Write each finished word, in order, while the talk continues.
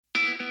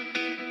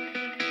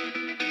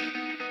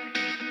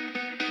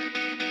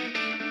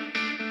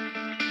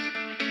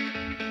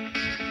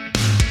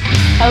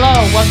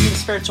welcome to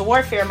Spiritual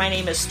Warfare. My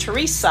name is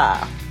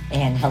Teresa.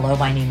 And hello,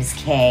 my name is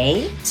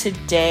Kay.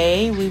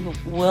 Today we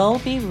will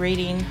be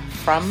reading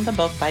from the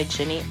book by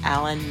Jenny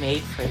Allen,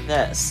 Made for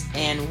This.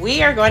 And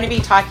we are going to be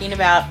talking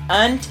about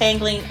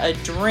untangling a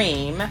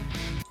dream.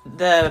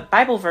 The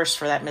Bible verse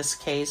for that, Miss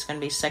Kay, is going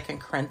to be 2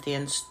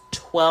 Corinthians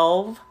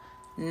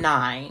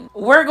 12:9.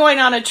 We're going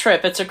on a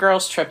trip. It's a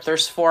girls' trip.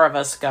 There's 4 of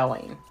us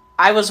going.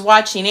 I was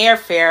watching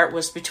airfare. It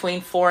was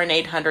between $400 and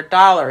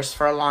 $800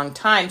 for a long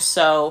time.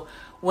 So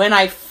when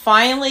I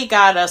finally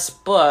got us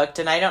booked,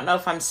 and I don't know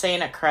if I'm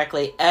saying it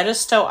correctly,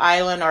 Edisto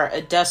Island or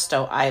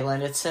Edisto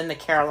Island, it's in the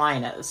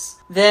Carolinas.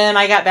 Then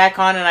I got back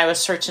on and I was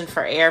searching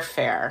for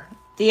airfare.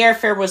 The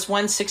airfare was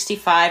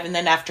 $165, and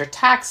then after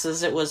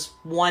taxes, it was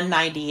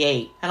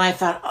 $198. And I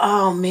thought,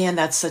 oh man,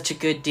 that's such a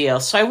good deal.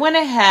 So I went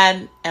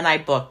ahead and I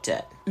booked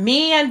it.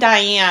 Me and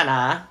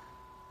Diana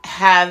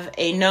have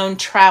a known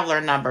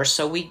traveler number,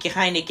 so we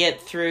kind of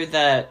get through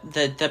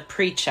the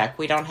pre-check.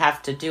 We don't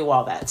have to do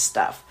all that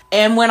stuff.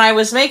 And when I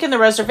was making the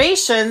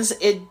reservations,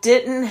 it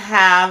didn't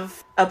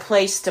have a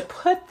place to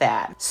put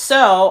that.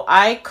 So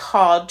I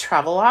called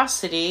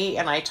Travelocity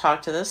and I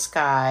talked to this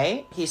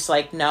guy. He's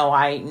like, no,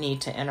 I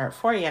need to enter it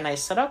for you. And I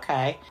said,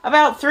 okay.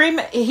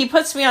 He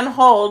puts me on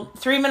hold.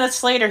 3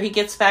 minutes later, he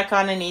gets back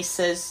on and he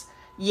says,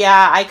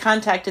 yeah, I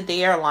contacted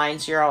the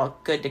airlines. You're all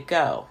good to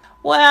go.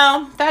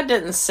 Well, that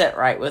didn't sit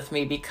right with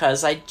me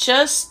because I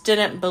just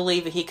didn't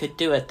believe he could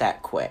do it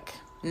that quick.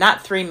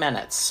 Not 3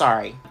 minutes,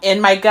 sorry. And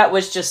my gut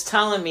was just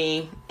telling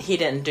me he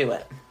didn't do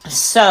it.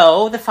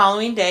 So the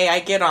following day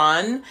I get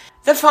on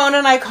the phone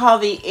and I call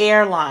the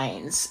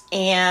airlines.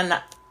 And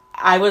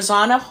I was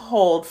on a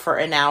hold for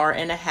an hour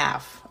and a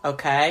half,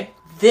 okay?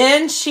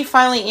 Then she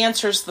finally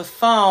answers the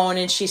phone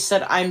and she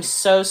said, I'm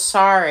so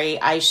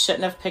sorry. I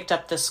shouldn't have picked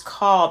up this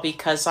call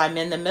because I'm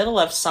in the middle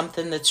of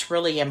something that's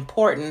really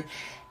important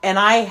and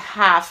I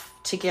have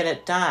to get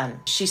it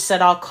done. She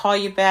said, I'll call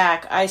you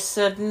back. I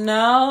said,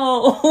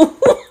 no.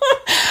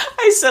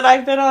 I said,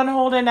 I've been on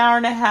hold an hour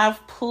and a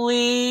half.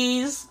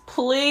 Please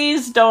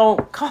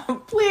don't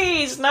come.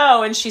 Please,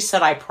 no. And she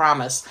said, I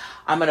promise.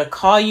 I'm going to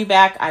call you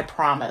back. I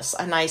promise.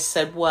 And I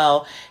said,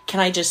 well, can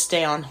I just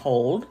stay on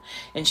hold?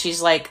 And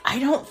she's like, I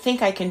don't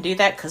think I can do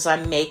that because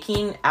I'm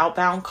making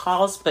outbound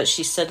calls. But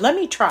she said, let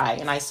me try.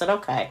 And I said,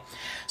 okay.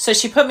 So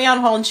she put me on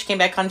hold and she came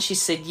back on. She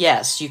said,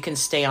 yes, you can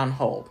stay on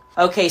hold.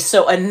 Okay,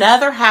 so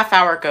another half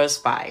hour goes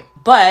by,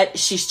 but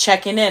she's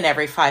checking in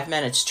every 5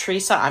 minutes.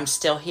 Teresa, I'm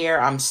still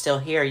here.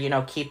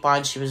 Keep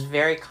on. She was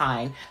very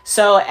kind.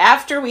 So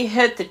after we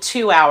hit the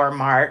 2-hour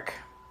mark,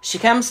 she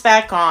comes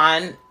back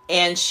on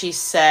and she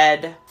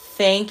said,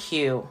 thank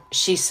you.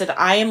 She said,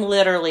 I am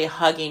literally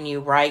hugging you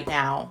right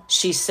now.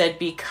 She said,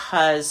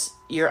 because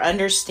you're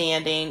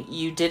understanding,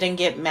 you didn't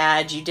get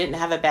mad, you didn't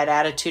have a bad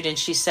attitude. And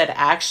she said,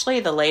 actually,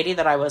 the lady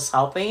that I was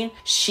helping,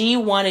 she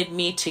wanted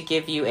me to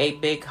give you a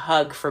big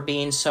hug for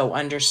being so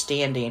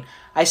understanding.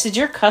 I said,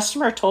 your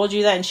customer told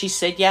you that? And she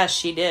said, yes,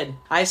 she did.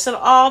 I said,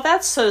 oh,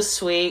 that's so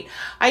sweet.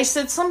 I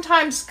said,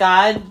 sometimes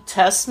God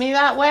tests me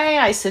that way.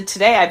 I said,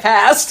 today I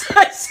passed.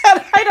 I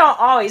said, I don't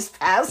always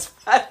pass,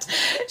 but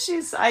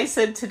I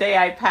said, today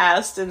I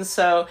passed. And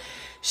so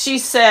she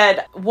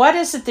said, what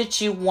is it that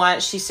you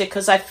want? She said,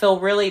 because I feel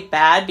really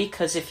bad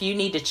because if you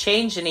need to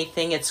change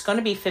anything, it's going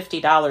to be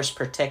 $50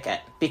 per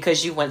ticket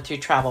because you went through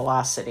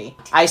Travelocity.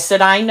 I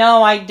said, I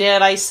know I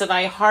did. I said,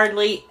 I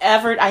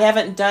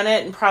haven't done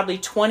it in probably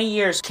 20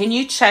 years. Can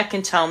you check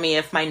and tell me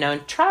if my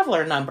known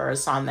traveler number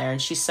is on there?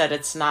 And she said,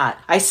 it's not.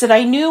 I said,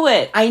 I knew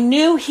it. I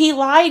knew he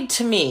lied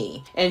to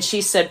me. And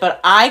she said, but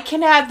I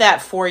can add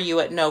that for you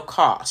at no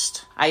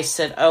cost. I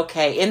said,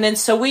 okay. And then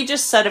so we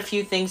just said a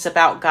few things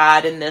about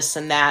God and this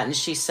and that. And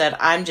she said,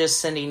 I'm just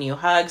sending you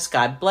hugs.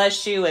 God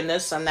bless you and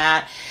this and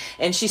that.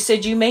 And she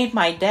said, you made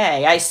my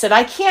day. I said,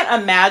 I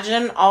can't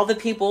imagine all the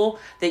people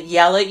that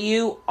yell at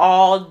you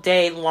all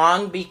day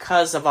long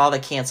because of all the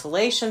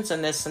cancellations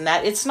and this and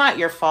that. It's not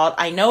your fault.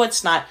 I know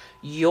it's not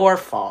your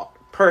fault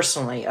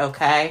personally,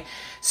 okay?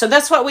 So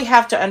that's what we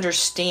have to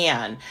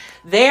understand.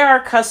 They are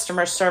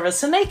customer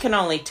service and they can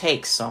only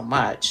take so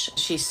much.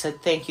 She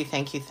said, thank you,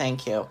 thank you,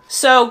 thank you.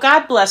 So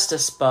God blessed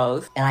us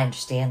both. And I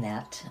understand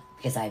that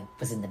because I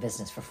was in the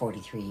business for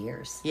 43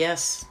 years.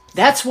 Yes.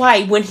 That's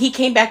why when he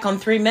came back on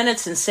 3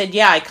 minutes and said,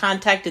 yeah, I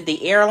contacted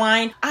the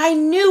airline, I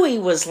knew he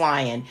was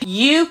lying.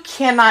 You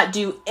cannot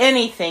do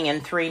anything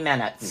in 3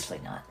 minutes. Usually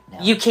not. No.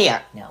 You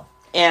can't. No.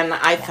 And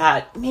I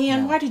thought,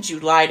 man, why did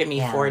you lie to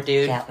me for,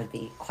 dude? That would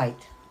be quite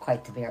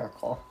the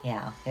miracle.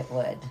 Yeah, it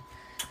would.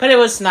 But it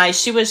was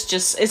nice.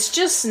 It's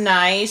just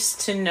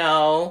nice to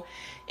know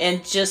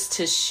and just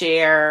to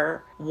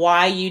share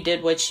why you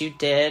did what you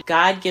did.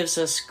 God gives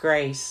us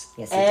grace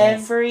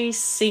every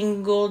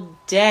single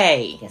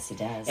day. Yes, he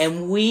does.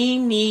 And we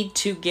need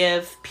to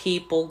give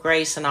people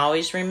grace. And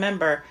always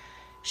remember,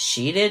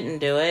 she didn't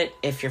do it.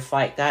 If your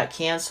flight got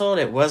canceled,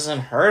 it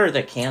wasn't her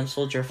that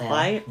canceled your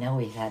flight. No,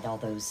 we've had all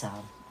those,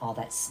 all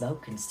that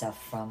smoke and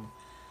stuff from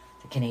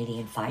the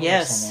Canadian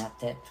fires and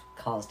that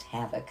caused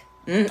havoc.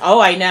 Oh,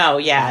 I know.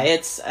 Yeah,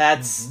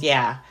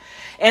 yeah.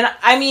 And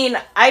I mean,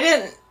 I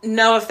didn't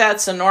know if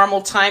that's a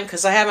normal time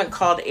because I haven't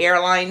called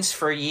airlines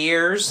for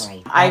years.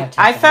 Right.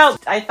 I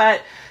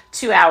thought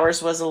 2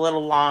 hours was a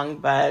little long,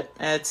 but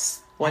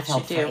it's what I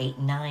you felt do. for 8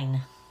 and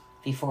 9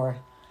 before.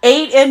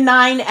 8 and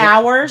 9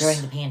 hours?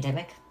 During the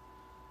pandemic.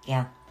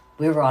 Yeah.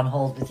 We were on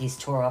hold with these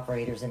tour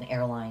operators and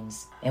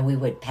airlines, and we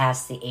would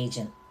pass the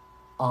agent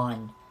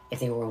on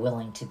if they were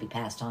willing to be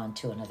passed on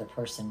to another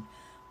person,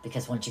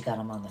 because once you got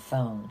them on the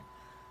phone,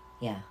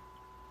 yeah.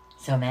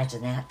 So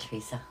imagine that,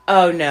 Teresa.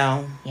 Oh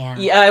no. Yeah.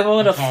 I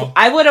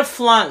would have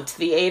flunked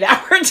the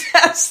 8-hour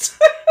test.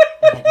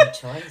 You had no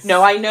choice.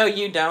 No, I know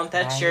you don't.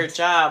 That's Right. your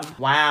job.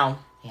 Wow.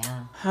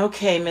 Yeah.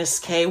 Okay, Miss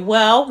Kay.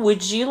 Well,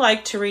 would you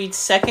like to read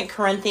 2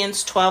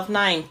 Corinthians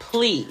 12:9,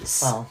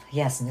 please? Well,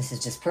 yes, and this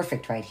is just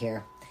perfect right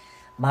here.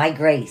 My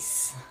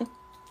grace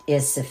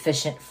is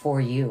sufficient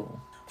for you,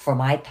 for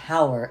my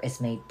power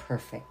is made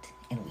perfect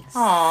in weakness.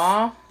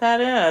 Aw, that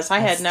is. I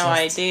had no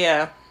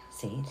idea.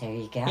 See, there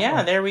you go.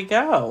 Yeah, there we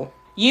go.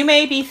 You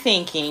may be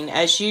thinking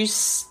as you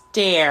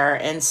stare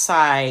and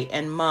sigh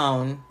and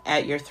moan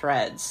at your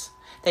threads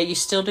that you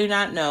still do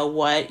not know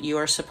what you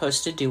are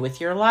supposed to do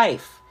with your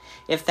life.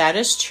 If that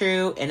is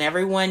true and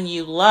everyone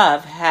you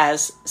love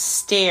has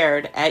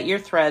stared at your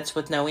threads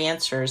with no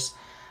answers,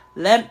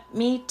 let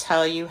me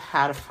tell you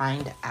how to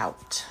find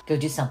out. Go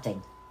do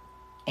something.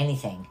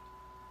 Anything.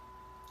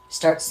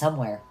 Start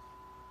somewhere.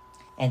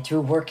 And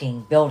through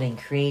working, building,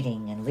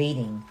 creating, and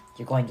leading,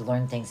 you're going to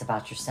learn things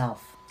about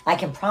yourself. I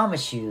can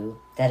promise you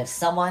that if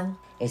someone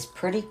is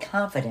pretty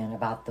confident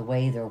about the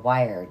way they're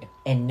wired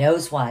and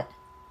knows what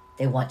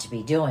they want to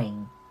be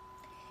doing,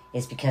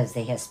 is because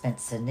they have spent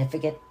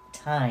significant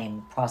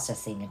time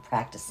processing and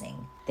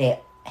practicing. They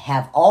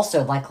have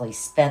also likely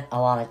spent a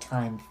lot of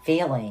time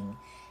failing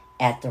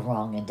at the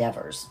wrong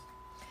endeavors.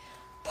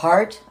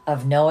 Part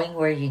of knowing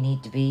where you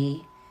need to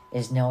be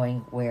is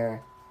knowing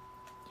where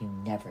you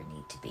never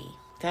need to be.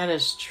 That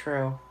is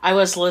true. I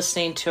was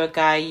listening to a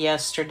guy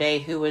yesterday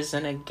who was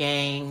in a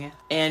gang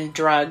and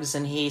drugs,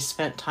 and he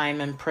spent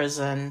time in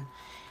prison,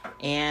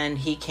 and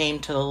he came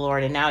to the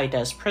Lord, and now he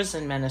does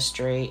prison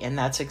ministry, and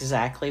that's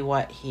exactly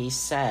what he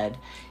said.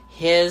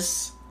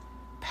 His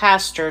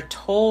pastor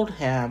told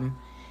him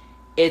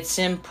it's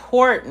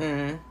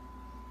important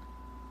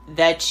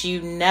that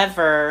you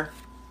never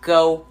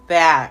go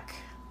back.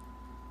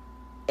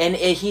 And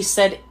he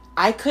said,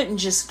 I couldn't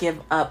just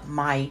give up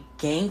my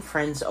gang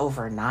friends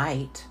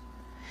overnight.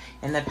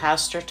 And the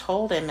pastor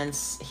told him, and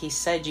he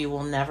said, you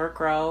will never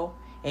grow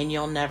and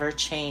you'll never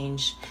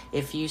change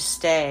if you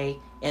stay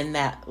in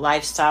that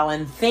lifestyle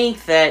and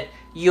think that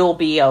you'll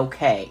be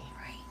okay.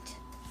 Right.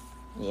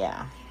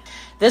 Yeah.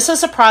 This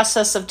is a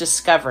process of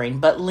discovering,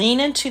 but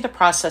lean into the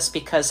process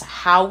because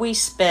how we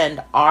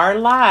spend our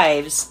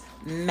lives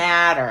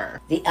matter.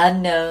 The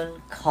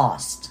unknown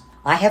cost.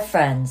 I have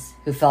friends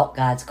who felt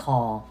God's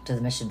call to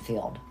the mission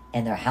field,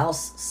 and their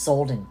house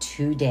sold in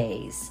 2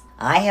 days.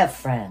 I have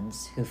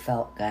friends who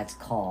felt God's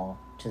call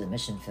to the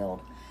mission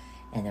field,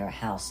 and their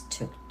house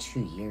took 2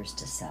 years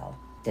to sell.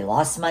 They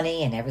lost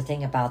money, and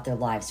everything about their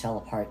lives fell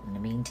apart in the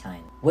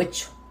meantime.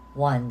 Which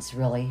ones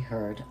really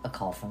heard a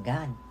call from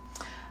God?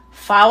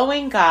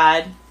 Following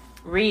God,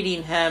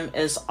 reading Him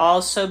is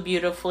also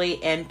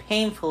beautifully and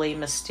painfully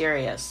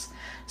mysterious.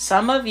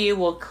 Some of you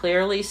will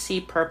clearly see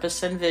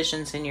purpose and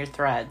visions in your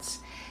threads,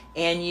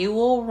 and you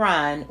will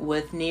run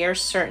with near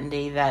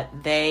certainty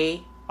that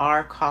they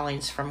are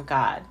callings from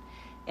God.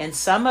 And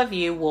some of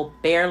you will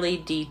barely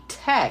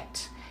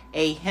detect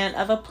a hint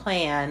of a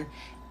plan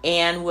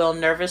and will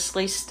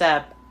nervously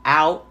step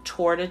out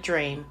toward a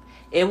dream.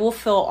 It will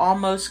feel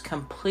almost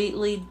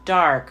completely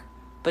dark,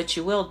 but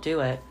you will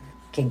do it.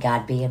 Can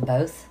God be in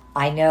both?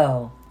 I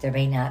know there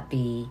may not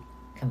be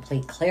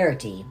complete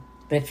clarity,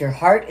 but if your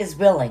heart is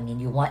willing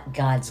and you want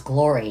God's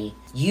glory,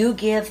 you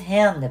give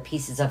Him the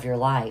pieces of your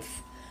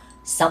life.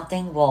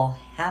 Something will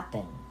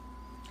happen.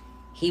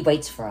 He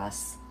waits for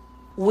us.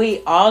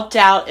 We all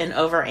doubt and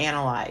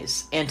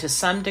overanalyze, and to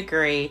some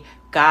degree,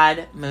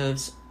 God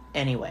moves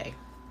anyway.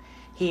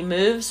 He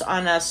moves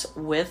on us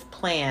with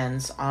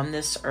plans on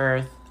this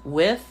earth,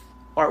 with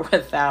or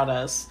without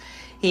us.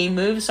 He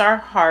moves our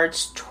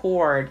hearts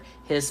toward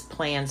His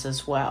plans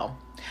as well.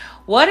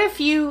 What if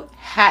you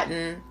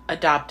hadn't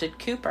adopted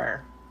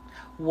Cooper?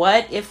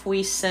 What if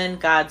we send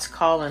God's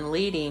call and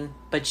leading,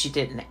 but you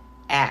didn't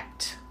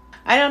act?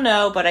 I don't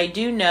know, but I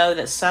do know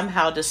that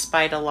somehow,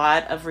 despite a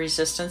lot of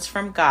resistance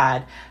from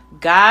God,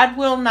 God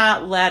will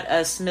not let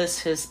us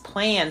miss His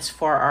plans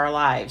for our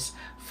lives.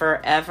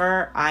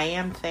 Forever, I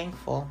am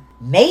thankful.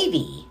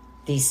 Maybe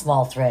these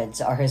small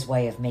threads are His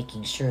way of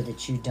making sure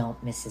that you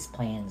don't miss His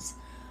plans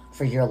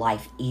for your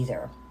life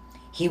either.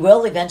 He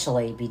will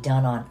eventually be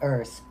done on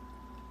earth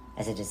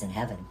as it is in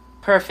heaven.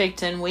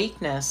 Perfect in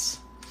weakness.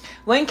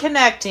 When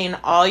connecting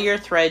all your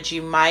threads,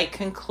 you might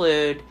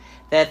conclude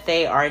that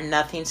they are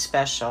nothing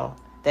special,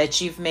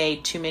 that you've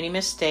made too many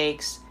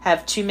mistakes,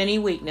 have too many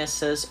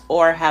weaknesses,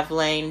 or have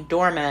lain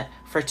dormant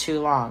for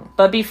too long.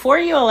 But before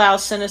you allow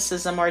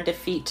cynicism or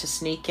defeat to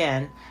sneak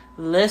in,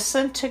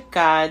 listen to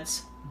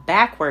God's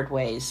backward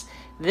ways.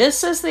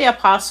 This is the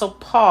Apostle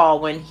Paul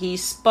when he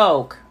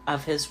spoke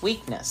of his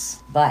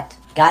weakness. But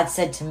God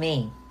said to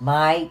me,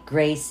 my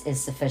grace is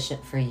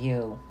sufficient for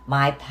you.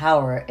 My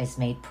power is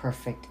made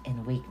perfect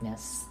in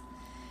weakness.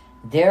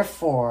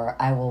 Therefore,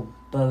 I will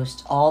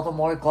boast all the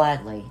more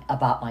gladly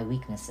about my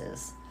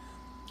weaknesses,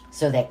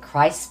 so that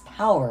Christ's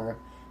power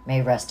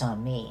may rest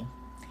on me.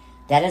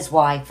 That is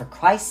why, for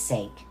Christ's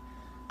sake,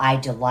 I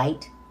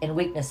delight in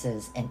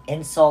weaknesses and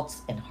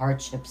insults and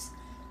hardships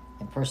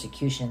and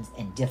persecutions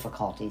and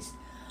difficulties.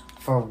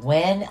 For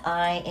when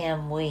I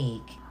am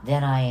weak,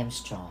 then I am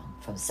strong.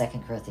 From 2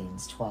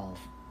 Corinthians 12,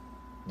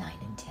 9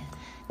 and 10.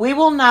 We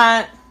will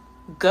not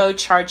go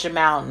charge a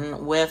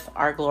mountain with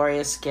our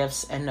glorious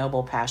gifts and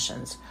noble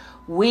passions.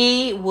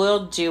 We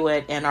will do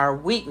it in our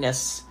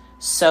weakness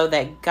so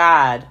that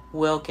God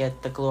will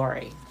get the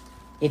glory.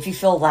 If you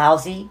feel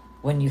lousy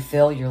when you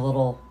fill your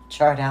little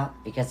chart out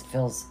because it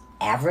feels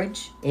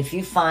average, if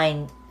you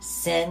find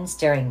sin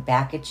staring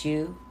back at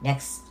you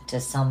next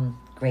to some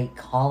great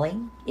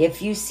calling,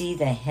 if you see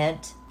the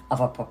hint of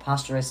a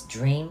preposterous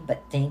dream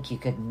but think you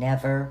could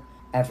never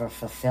ever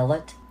fulfill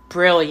it,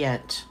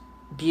 brilliant,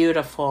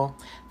 beautiful,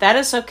 that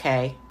is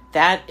okay.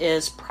 That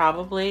is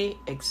probably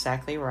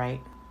exactly right.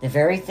 The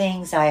very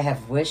things I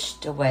have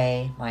wished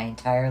away my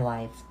entire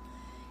life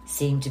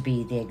seem to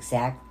be the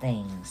exact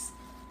things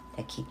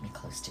that keep me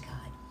close to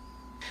God.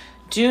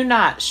 Do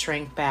not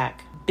shrink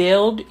back.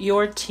 Build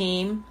your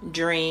team,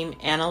 dream,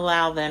 and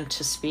allow them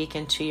to speak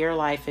into your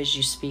life as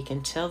you speak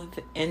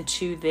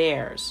into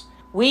theirs.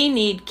 We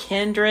need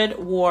kindred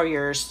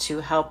warriors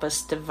to help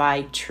us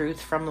divide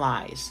truth from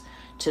lies,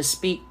 to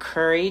speak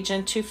courage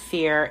into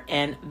fear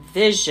and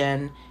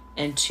vision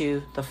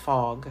into the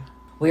fog.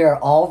 We are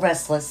all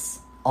restless,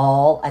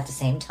 all at the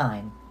same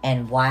time,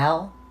 and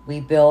while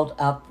we build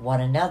up one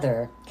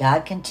another,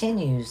 God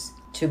continues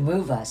to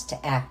move us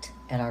to act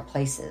in our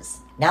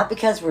places. Not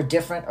because we're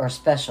different or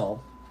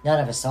special, none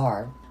of us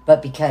are,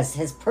 but because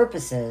His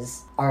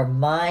purposes are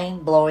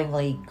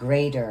mind-blowingly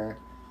greater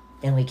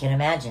than we can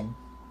imagine.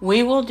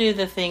 We will do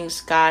the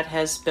things God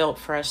has built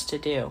for us to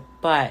do,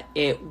 but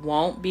it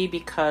won't be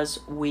because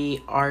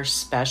we are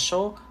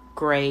special,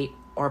 great,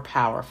 or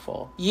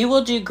powerful. You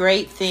will do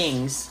great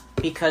things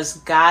because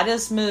God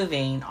is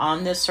moving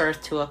on this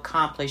earth to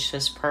accomplish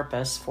His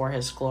purpose for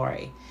His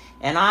glory.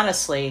 And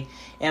honestly,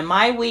 in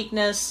my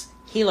weakness,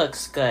 He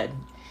looks good.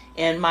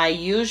 In my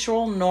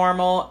usual,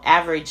 normal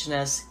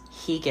averageness,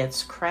 He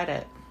gets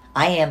credit.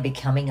 I am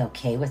becoming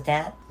okay with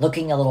that,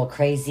 looking a little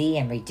crazy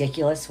and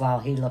ridiculous while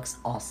He looks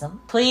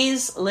awesome.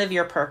 Please live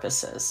your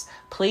purposes.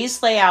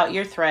 Please lay out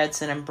your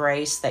threads and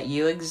embrace that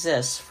you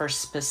exist for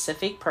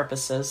specific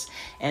purposes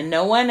and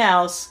no one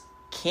else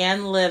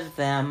can live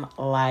them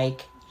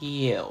like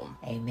you.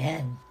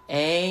 Amen.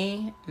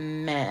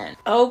 Amen.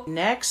 Oh,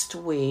 next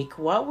week,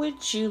 what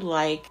would you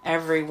like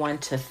everyone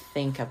to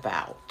think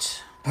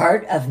about?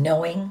 Part of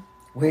knowing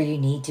where you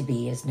need to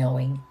be is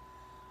knowing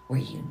where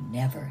you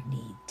never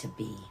need to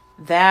be.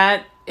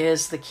 That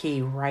is the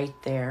key right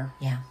there.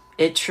 Yeah.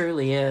 It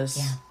truly is.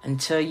 Yeah.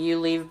 Until you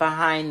leave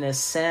behind the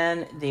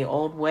sin, the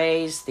old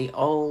ways, the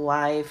old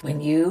life.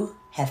 When you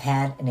have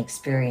had an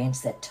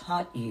experience that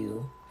taught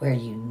you where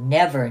you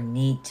never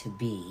need to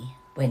be,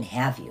 when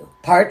have you?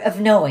 Part of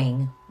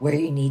knowing where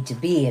you need to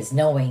be is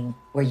knowing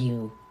where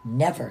you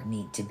never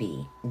need to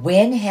be.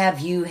 When have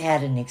you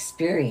had an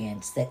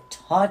experience that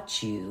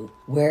taught you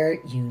where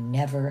you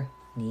never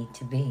need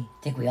to be?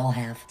 I think we all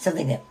have.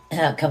 Something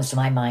that comes to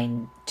my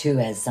mind too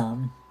as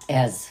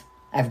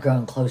I've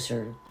grown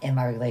closer in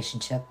my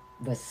relationship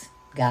with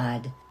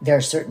God, there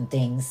are certain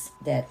things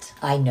that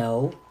I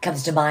know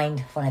comes to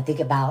mind when I think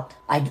about.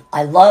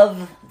 I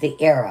love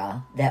the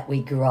era that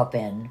we grew up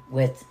in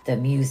with the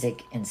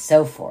music and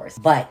so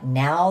forth. But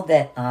now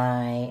that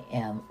I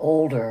am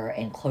older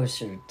and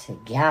closer to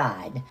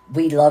God,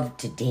 we love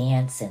to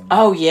dance and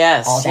oh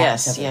yes, all that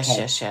yes, stuff. yes,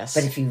 Okay. yes.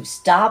 But if you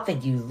stop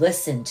and you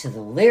listen to the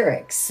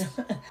lyrics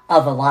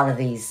of a lot of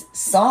these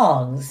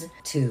songs,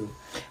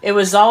 it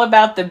was all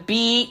about the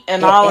beat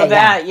and of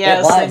that,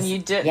 yes, and you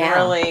didn't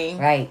really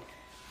right.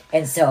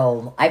 And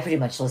so I pretty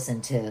much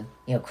listen to,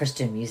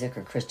 Christian music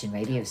or Christian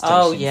radio stations.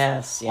 Oh,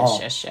 yes.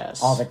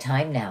 All the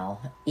time now.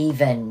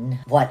 Even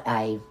what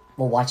I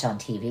will watch on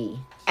TV.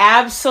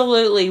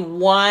 Absolutely,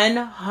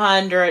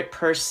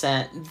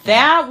 100%.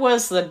 That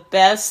was the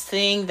best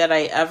thing that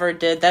I ever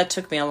did. That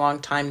took me a long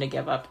time to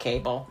give up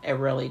cable. It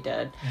really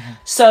did. Mm-hmm.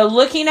 So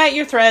looking at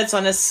your threads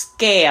on a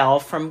scale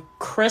from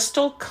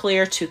crystal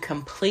clear to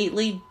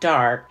completely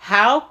dark,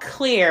 how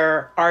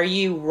clear are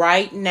you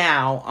right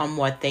now on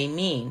what they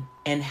mean?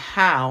 And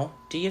how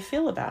do you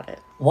feel about it?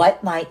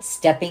 What might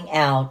stepping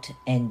out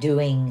and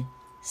doing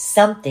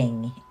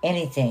something,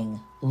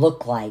 anything,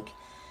 look like,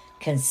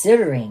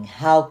 considering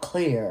how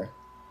clear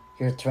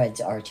your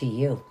threads are to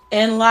you?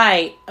 In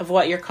light of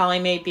what your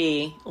calling may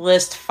be,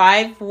 list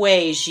 5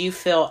 ways you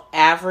feel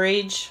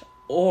average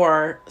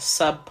or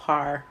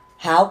subpar.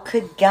 How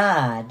could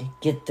God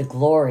get the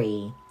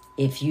glory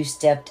if you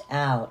stepped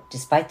out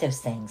despite those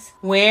things.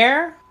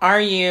 Where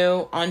are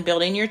you on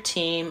building your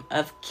team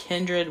of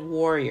kindred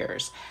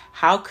warriors?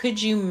 How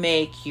could you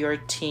make your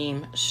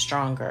team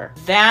stronger?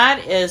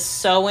 That is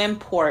so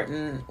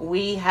important.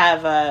 We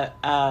have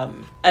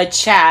a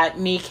chat,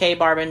 me, Kay,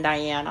 Barb, and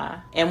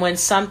Diana. And when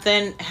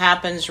something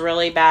happens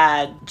really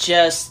bad,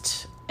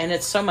 and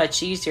it's so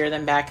much easier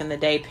than back in the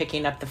day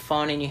picking up the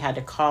phone and you had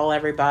to call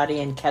everybody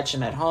and catch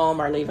them at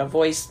home or leave a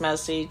voice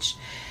message,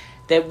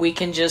 that we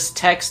can just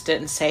text it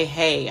and say,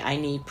 hey, I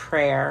need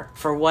prayer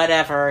for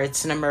whatever,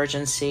 it's an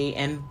emergency,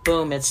 and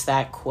boom, it's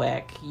that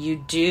quick. You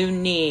do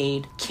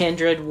need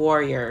kindred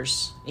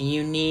warriors.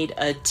 You need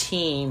a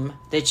team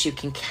that you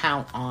can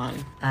count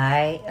on.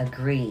 I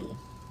agree,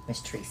 Miss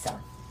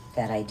Teresa,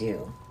 that I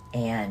do.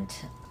 And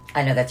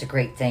I know that's a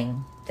great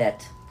thing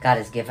that God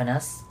has given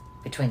us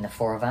between the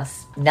four of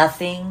us.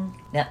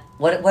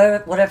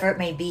 Whatever it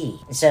may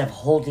be, instead of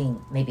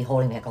holding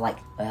back, like,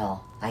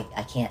 well,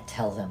 I can't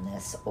tell them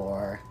this,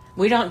 or...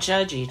 We don't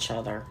judge each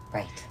other.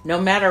 Right.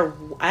 No matter,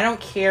 I don't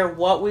care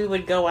what we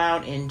would go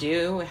out and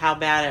do, how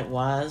bad it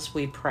was,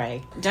 we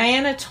pray.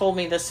 Diana told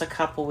me this a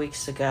couple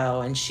weeks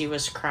ago, and she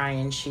was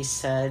crying. She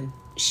said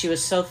she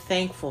was so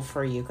thankful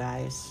for you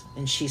guys.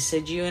 And she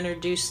said, you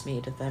introduced me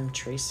to them,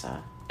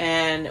 Teresa.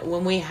 And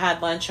when we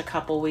had lunch a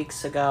couple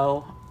weeks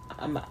ago,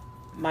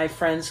 my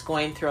friend's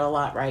going through a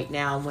lot right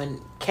now.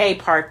 When Kay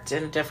parked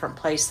in a different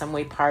place than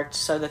we parked,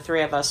 so the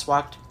three of us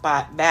walked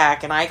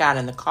back, and I got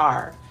in the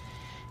car.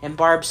 And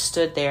Barb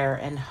stood there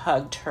and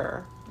hugged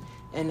her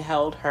and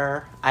held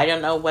her. I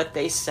don't know what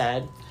they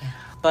said,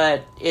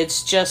 but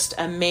it's just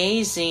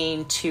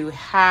amazing to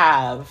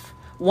have...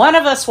 One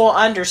of us will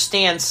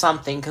understand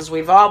something because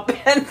we've all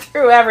been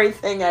through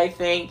everything, I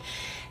think.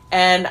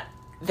 And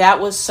that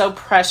was so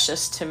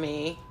precious to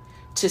me,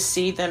 to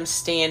see them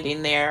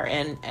standing there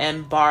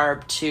and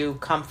Barb to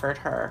comfort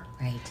her.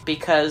 Right.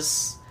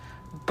 Because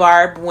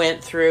Barb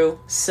went through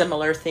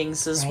similar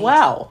things as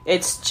well.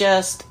 It's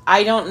just,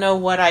 I don't know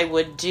what I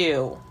would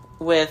do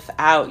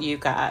without you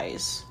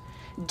guys.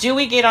 Do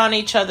we get on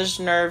each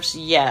other's nerves?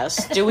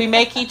 Yes. Do we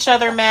make each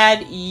other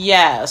mad?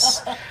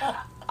 Yes.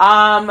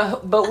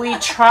 But we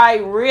try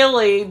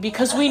really,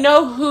 because we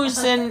know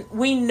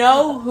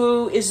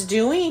who is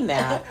doing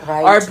that,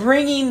 or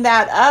bringing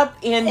that up,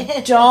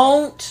 and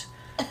don't,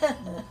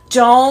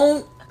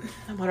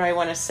 what do I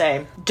want to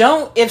say?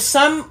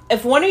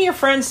 If one of your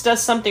friends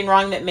does something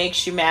wrong that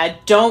makes you mad,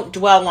 don't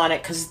dwell on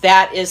it, because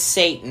that is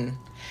Satan.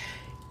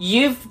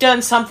 You've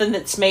done something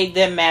that's made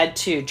them mad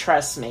too,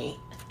 trust me.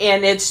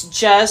 And it's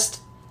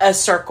just a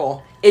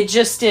circle. It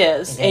just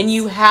is. And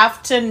you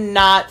have to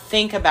not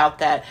think about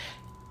that.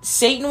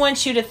 Satan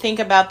wants you to think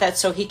about that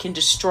so he can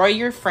destroy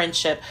your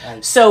friendship,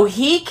 so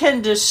he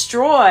can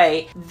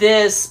destroy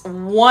this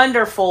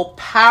wonderful,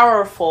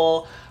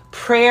 powerful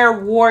prayer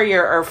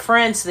warrior or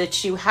friends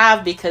that you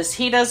have, because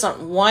he doesn't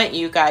want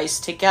you guys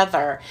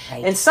together.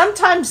 And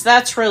sometimes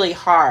that's really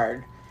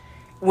hard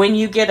when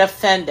you get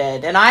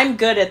offended. And I'm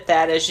good at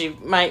that, as you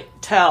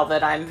might tell,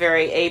 that I'm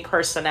very A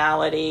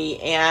personality.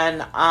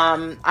 And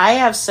I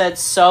have said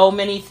so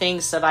many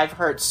things that I've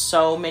hurt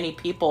so many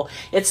people.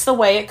 It's the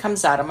way it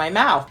comes out of my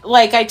mouth.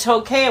 Like I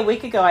told Kay a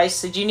week ago, I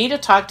said, you need to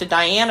talk to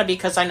Diana,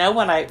 because I know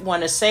what I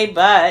want to say,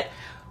 but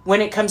when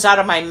it comes out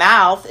of my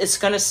mouth, it's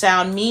going to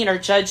sound mean or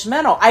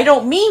judgmental. I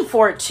don't mean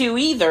for it to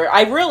either.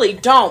 I really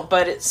don't,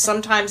 but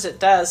sometimes it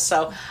does.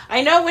 So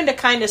I know when to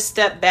kind of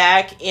step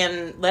back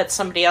and let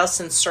somebody else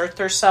insert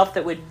themselves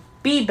that would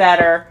be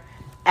better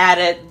at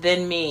it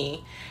than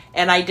me.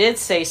 And I did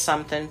say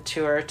something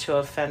to her to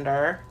offend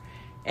her.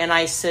 And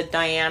I said,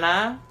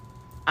 Diana,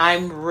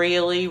 I'm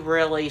really,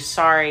 really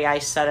sorry I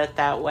said it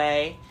that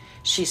way.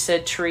 She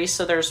said,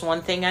 Teresa, there's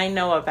one thing I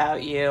know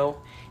about you,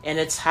 and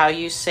it's how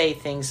you say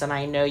things, and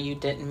I know you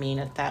didn't mean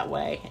it that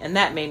way. And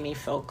that made me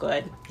feel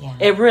good. Yeah.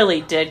 It really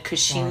did, because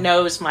she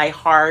knows my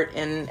heart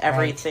and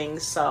everything.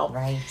 So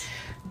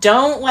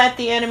don't let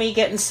the enemy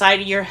get inside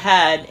of your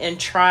head and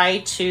try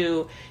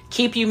to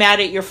keep you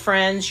mad at your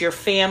friends, your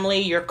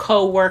family, your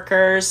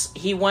co-workers.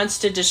 He wants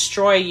to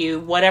destroy you,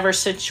 whatever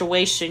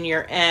situation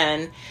you're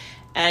in.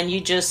 And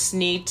you just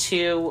need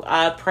to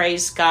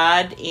praise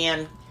God.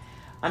 And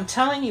I'm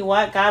telling you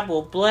what, God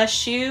will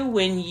bless you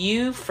when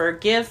you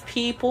forgive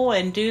people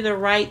and do the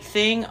right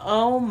thing.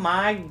 Oh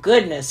my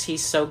goodness,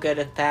 he's so good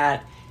at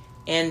that.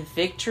 And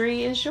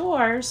victory is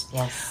yours.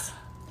 Yes.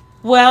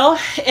 Well,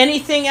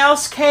 anything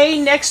else, Kay?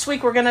 Next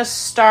week we're going to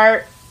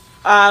start,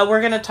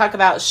 we're going to talk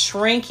about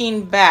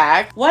shrinking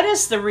back. What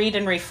is the read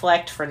and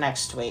reflect for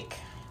next week?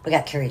 We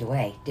got carried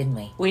away, didn't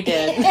we? We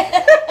did.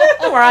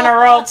 We're on a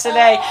roll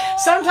today.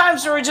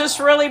 Sometimes we're just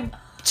really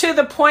to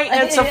the point,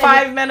 and it's a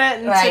 5-minute,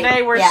 and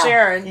today we're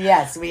sharing.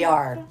 Yes, we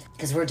are.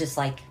 Because we're just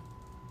like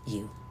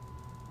you.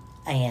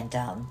 And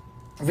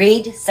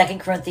read 2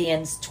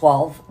 Corinthians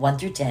 12, 1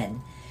 through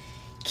 10,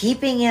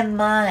 keeping in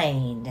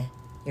mind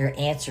your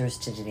answers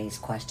to today's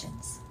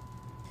questions.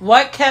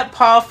 What kept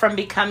Paul from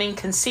becoming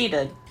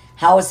conceited?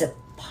 How is it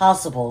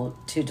possible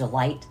to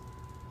delight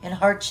in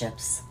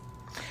hardships?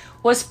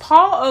 Was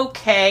Paul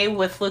okay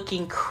with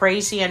looking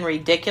crazy and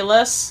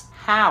ridiculous?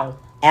 How?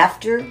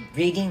 After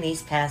reading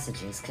these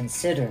passages,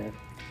 consider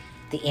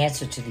the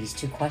answer to these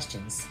two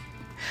questions.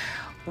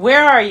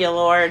 Where are you,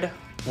 Lord?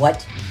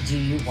 What do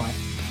you want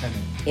from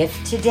me?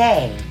 If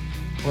today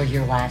were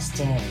your last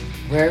day,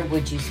 where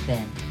would you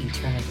spend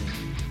eternity?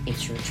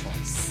 It's your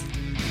choice.